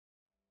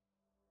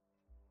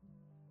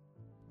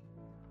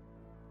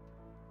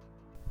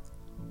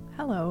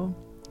Hello,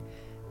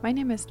 my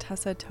name is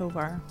Tessa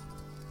Tovar.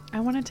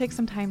 I want to take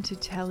some time to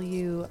tell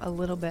you a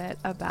little bit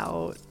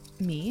about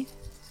me,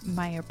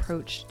 my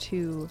approach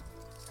to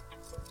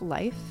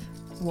life,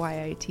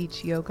 why I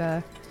teach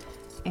yoga,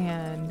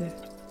 and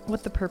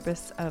what the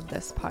purpose of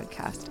this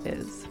podcast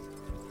is.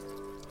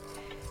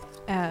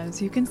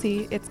 As you can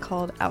see, it's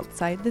called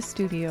Outside the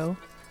Studio,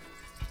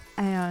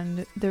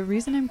 and the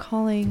reason I'm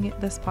calling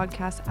this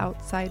podcast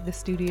Outside the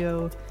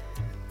Studio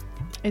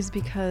is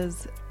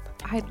because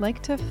I'd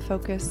like to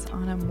focus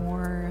on a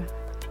more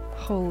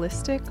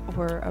holistic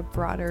or a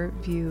broader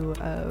view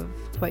of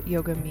what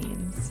yoga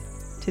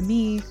means to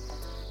me,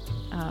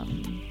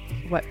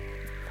 what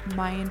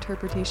my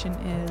interpretation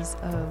is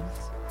of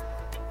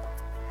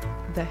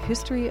the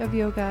history of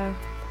yoga,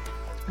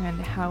 and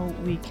how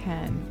we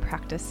can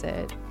practice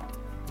it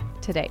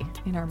today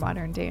in our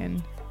modern day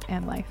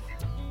and life.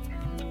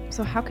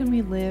 So how can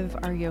we live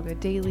our yoga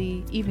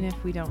daily, even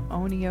if we don't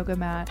own a yoga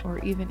mat, or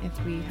even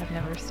if we have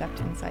never stepped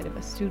inside of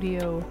a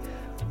studio,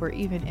 or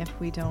even if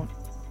we don't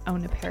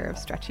own a pair of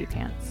stretchy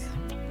pants?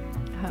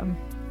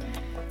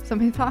 So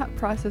my thought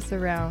process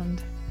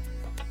around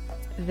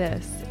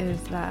this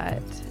is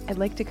that I'd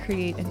like to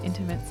create an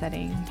intimate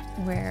setting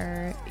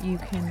where you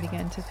can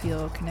begin to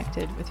feel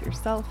connected with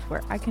yourself,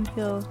 where I can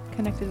feel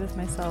connected with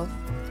myself,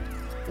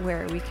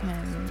 where we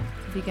can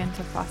begin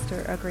to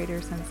foster a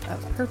greater sense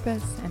of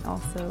purpose and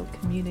also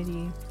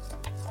community,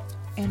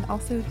 and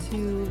also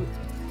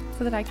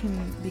so that I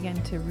can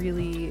begin to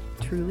really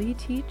truly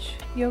teach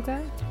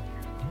yoga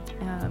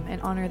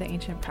and honor the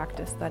ancient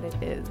practice that it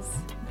is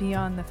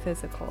beyond the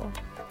physical.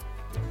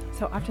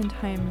 So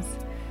oftentimes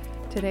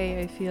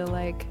today I feel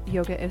like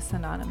yoga is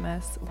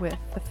synonymous with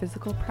the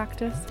physical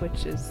practice,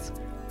 which is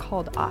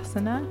called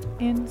asana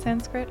in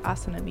Sanskrit.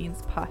 Asana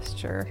means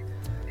posture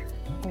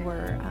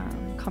or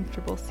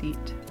comfortable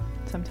seat.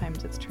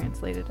 Sometimes it's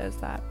translated as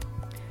that.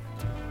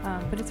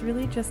 But it's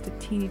really just a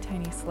teeny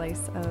tiny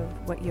slice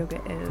of what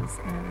yoga is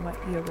and what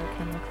yoga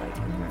can look like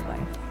in your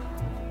life.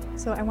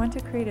 So I want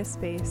to create a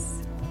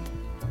space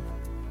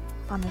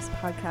on this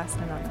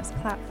podcast and on this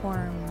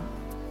platform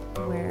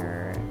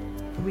where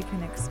we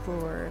can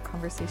explore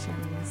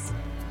conversations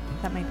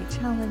that might be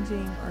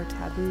challenging or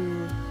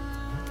taboo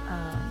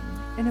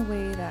in a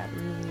way that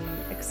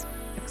really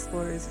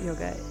explores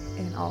yoga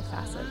in all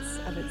facets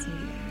of its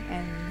meaning.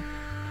 And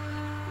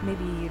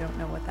maybe you don't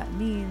know what that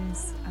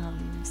means.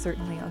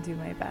 Certainly I'll do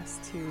my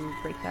best to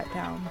break that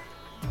down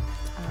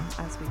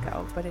as we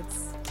go, but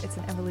it's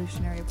an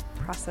evolutionary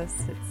process.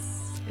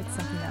 It's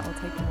something that will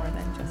take more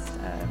than just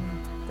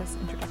this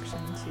introduction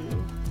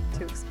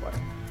to explore.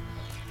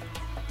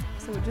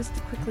 So just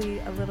quickly,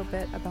 a little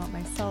bit about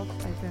myself.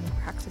 I've been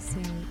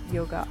practicing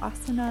yoga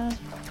asana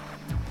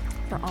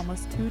for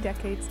almost 2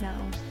 decades now.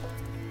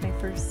 My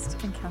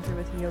first encounter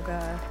with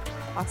yoga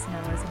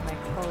asana was in my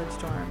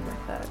college dorm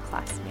with a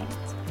classmate.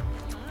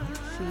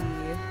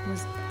 She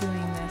was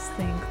doing this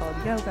thing called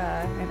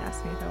yoga and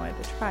asked me if I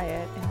wanted to try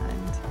it,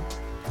 and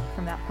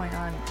from that point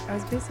on, I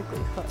was basically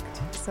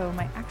hooked. So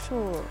my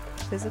actual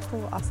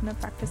physical asana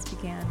practice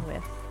began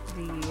with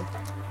the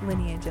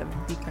lineage of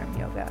Bikram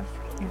yoga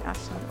in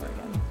Ashland,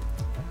 Oregon.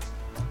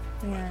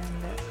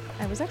 And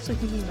I was actually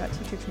thinking about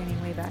teacher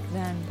training way back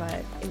then,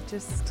 but it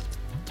just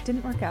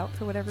didn't work out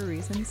for whatever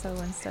reason. So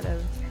instead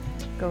of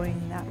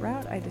going that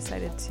route, I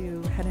decided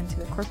to head into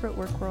the corporate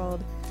work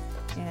world,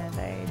 and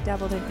I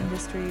dabbled in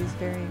industries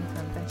varying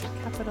from venture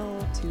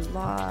capital to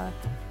law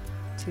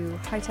to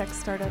high-tech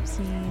startup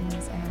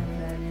scenes,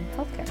 and then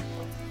healthcare.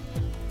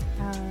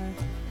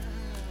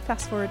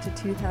 Fast forward to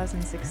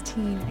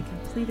 2016, I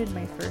completed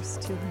my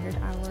first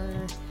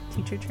 200-hour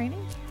teacher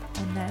training,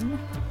 and then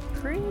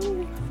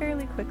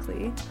fairly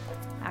quickly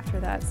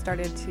after that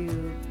started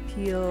to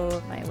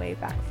peel my way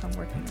back from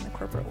working in the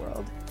corporate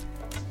world.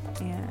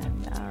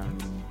 And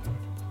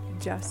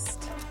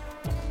just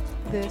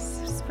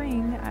this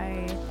spring,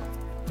 I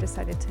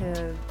decided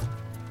to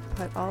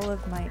put all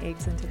of my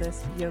eggs into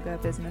this yoga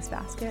business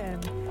basket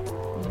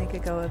and make a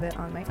go of it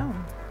on my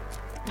own.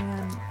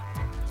 And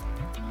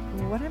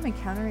what I'm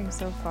encountering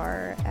so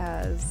far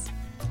as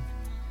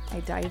I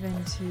dive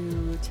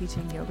into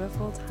teaching yoga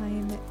full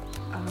time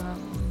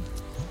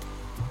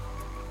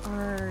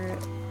are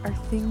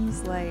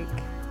things like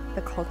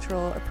the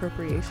cultural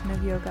appropriation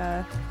of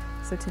yoga.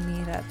 So to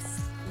me,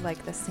 that's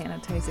like the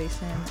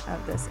sanitization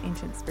of this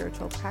ancient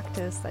spiritual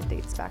practice that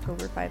dates back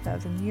over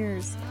 5,000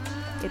 years.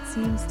 It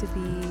seems to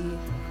be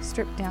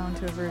stripped down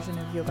to a version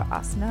of yoga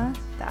asana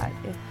that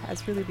it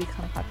has really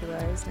become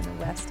popularized in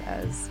the West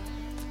as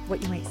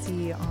what you might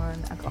see on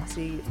a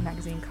glossy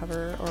magazine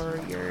cover or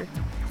your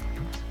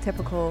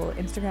typical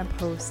Instagram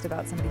post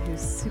about somebody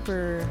who's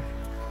super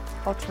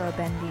ultra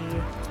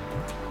bendy,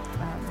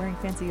 wearing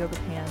fancy yoga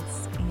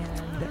pants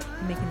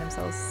and making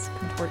themselves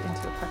contort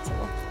into a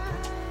pretzel.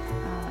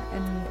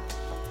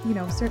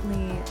 And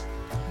certainly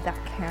that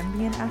can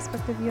be an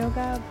aspect of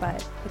yoga,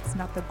 but it's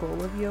not the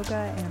goal of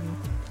yoga. And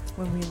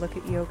when we look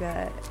at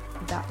yoga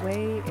that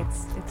way,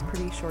 it's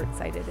pretty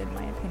short-sighted in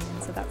my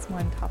opinion. So that's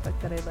one topic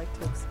that I'd like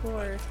to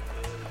explore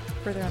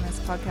further on this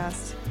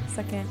podcast.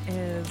 Second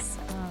is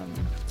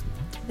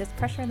this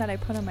pressure that I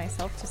put on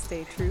myself to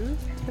stay true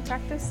to the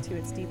practice, to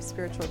its deep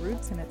spiritual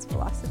roots and its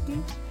philosophy.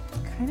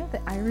 Kind of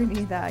the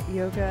irony that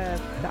yoga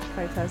back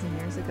 5,000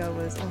 years ago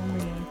was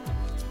only,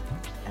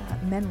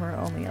 men were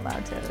only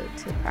allowed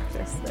to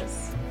practice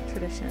this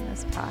tradition,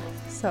 this path.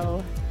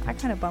 So I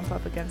kind of bump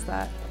up against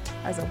that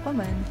as a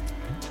woman.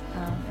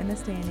 In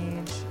this day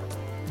and age,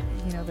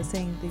 you know, the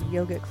saying, the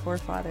yogic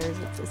forefathers,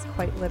 it's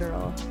quite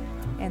literal,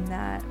 and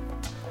that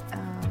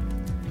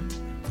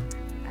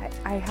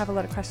I have a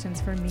lot of questions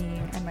for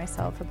me and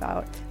myself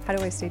about how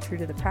do I stay true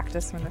to the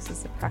practice when this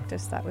is a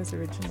practice that was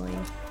originally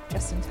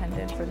just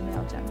intended for the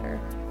male gender.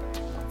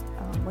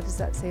 What does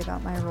that say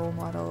about my role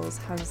models?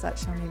 How does that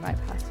show me my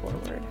path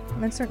forward?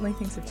 And then certainly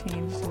things have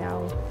changed.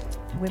 Now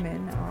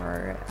women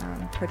are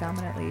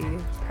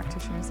predominantly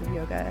practitioners of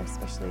yoga,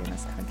 especially in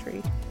this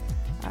country.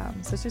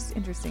 So it's just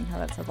interesting how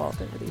that's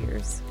evolved over the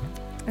years.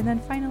 And then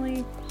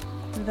finally,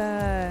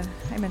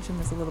 I mentioned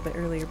this a little bit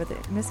earlier, but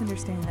the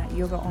misunderstanding that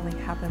yoga only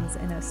happens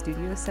in a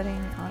studio setting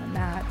on a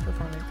mat,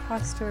 performing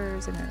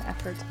postures in an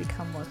effort to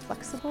become more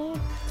flexible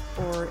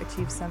or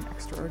achieve some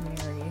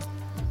extraordinary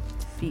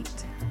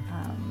feat,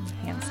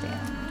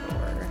 handstand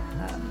or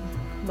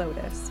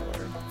lotus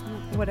or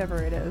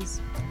whatever it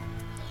is.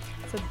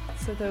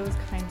 So those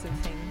kinds of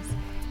things.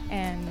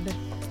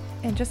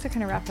 And just to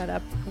kind of wrap that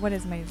up, what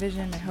is my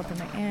vision, my hope, and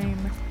my aim?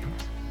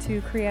 To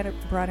create a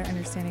broader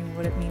understanding of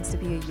what it means to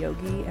be a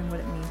yogi and what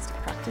it means to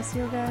practice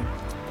yoga.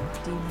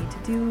 Do you need to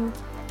do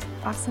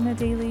asana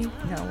daily?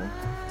 No.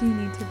 Do you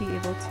need to be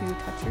able to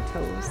touch your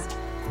toes?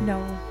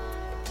 No.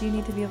 Do you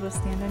need to be able to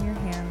stand on your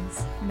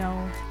hands?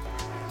 No.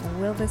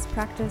 Will this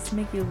practice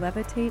make you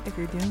levitate if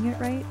you're doing it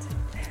right?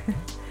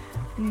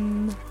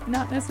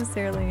 Not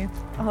necessarily,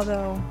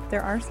 although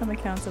there are some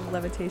accounts of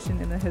levitation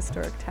in the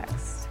historic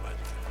texts.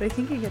 But I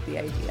think you get the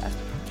idea.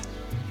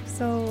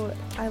 So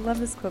I love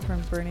this quote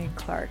from Bernard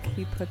Clark.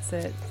 He puts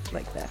it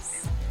like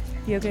this: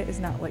 yoga is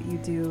not what you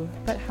do,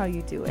 but how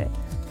you do it.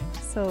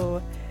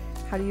 So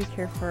how do you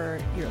care for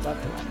your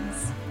loved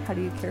ones? How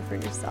do you care for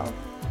yourself?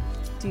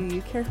 Do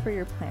you care for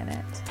your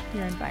planet,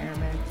 your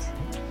environment,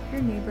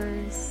 your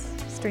neighbors,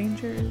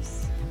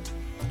 strangers?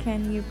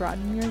 Can you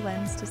broaden your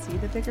lens to see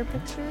the bigger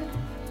picture?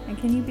 And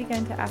can you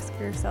begin to ask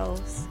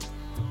yourselves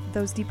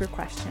those deeper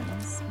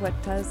questions?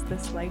 What does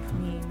this life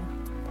mean?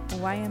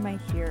 Why am I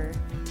here?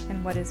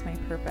 And what is my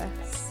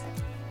purpose?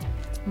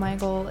 My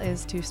goal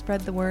is to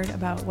spread the word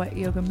about what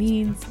yoga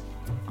means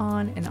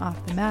on and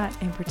off the mat,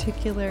 in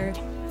particular,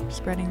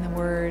 spreading the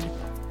word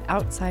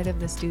outside of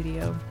the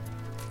studio.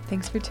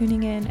 Thanks for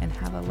tuning in and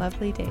have a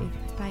lovely day.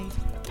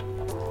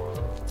 Bye.